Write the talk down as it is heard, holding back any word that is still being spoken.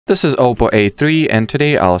This is OPPO A3 and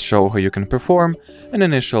today I'll show how you can perform an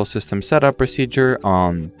initial system setup procedure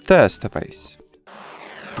on this device.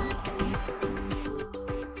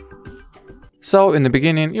 So in the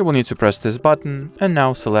beginning you will need to press this button and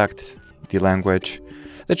now select the language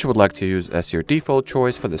that you would like to use as your default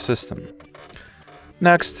choice for the system.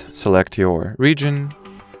 Next, select your region.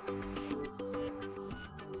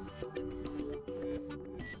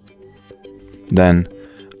 Then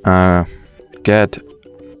get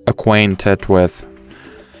acquainted with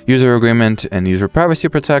user agreement and user privacy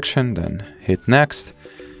protection, then hit next.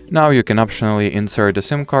 Now you can optionally insert a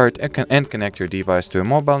SIM card and connect your device to a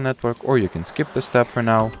mobile network, or you can skip the step for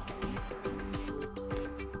now.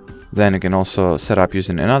 Then you can also set up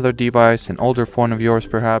using another device, an older phone of yours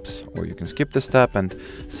perhaps, or you can skip the step and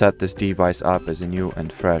set this device up as a new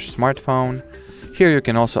and fresh smartphone. Here you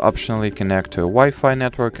can also optionally connect to a Wi-Fi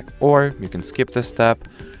network, or you can skip this step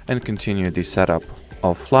and continue the setup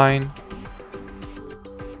offline.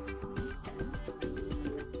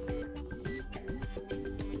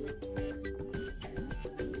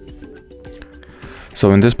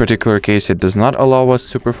 So in this particular case it does not allow us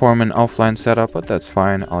to perform an offline setup, but that's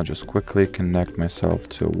fine. I'll just quickly connect myself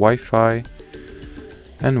to Wi-Fi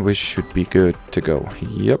and we should be good to go.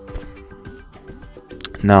 Yep.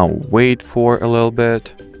 Now wait for a little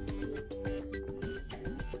bit.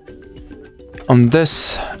 On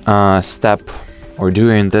this step, or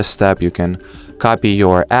during this step, you can copy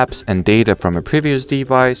your apps and data from a previous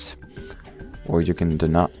device, or you can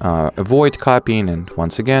avoid copying and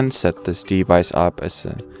once again set this device up as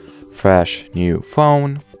a fresh new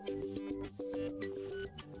phone.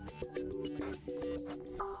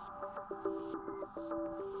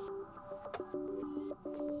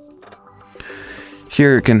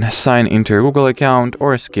 Here you can sign into your Google account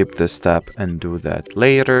or skip this step and do that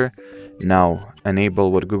later. Now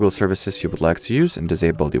enable what Google services you would like to use and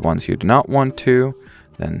disable the ones you do not want to.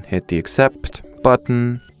 Then hit the accept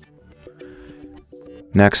button.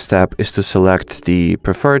 Next step is to select the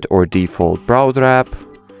preferred or default browser app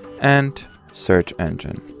and search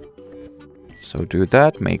engine. So do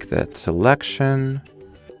that, make that selection.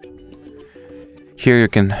 Here you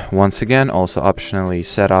can once again also optionally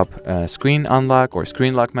set up a screen unlock or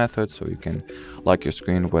screen lock method, so you can lock your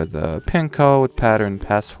screen with a PIN code, pattern,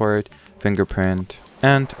 password, fingerprint,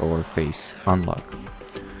 and or face unlock.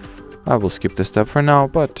 I will skip this step for now,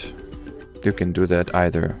 but you can do that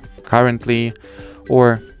either currently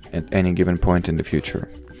or at any given point in the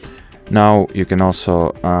future. Now you can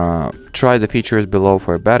also try the features below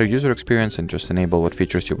for a better user experience and just enable what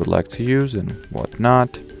features you would like to use and what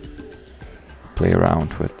not. Play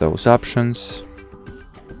around with those options.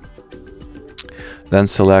 Then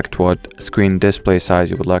select what screen display size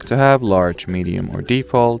you would like to have, large, medium, or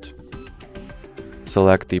default.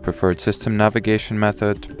 Select the preferred system navigation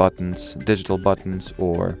method, buttons, digital buttons,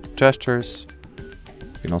 or gestures.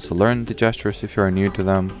 You can also learn the gestures if you are new to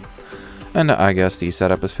them. And I guess the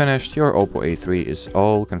setup is finished. Your OPPO A3 is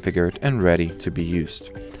all configured and ready to be used.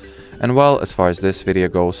 And well, as far as this video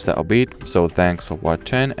goes, that'll be it. So thanks for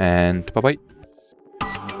watching and bye bye.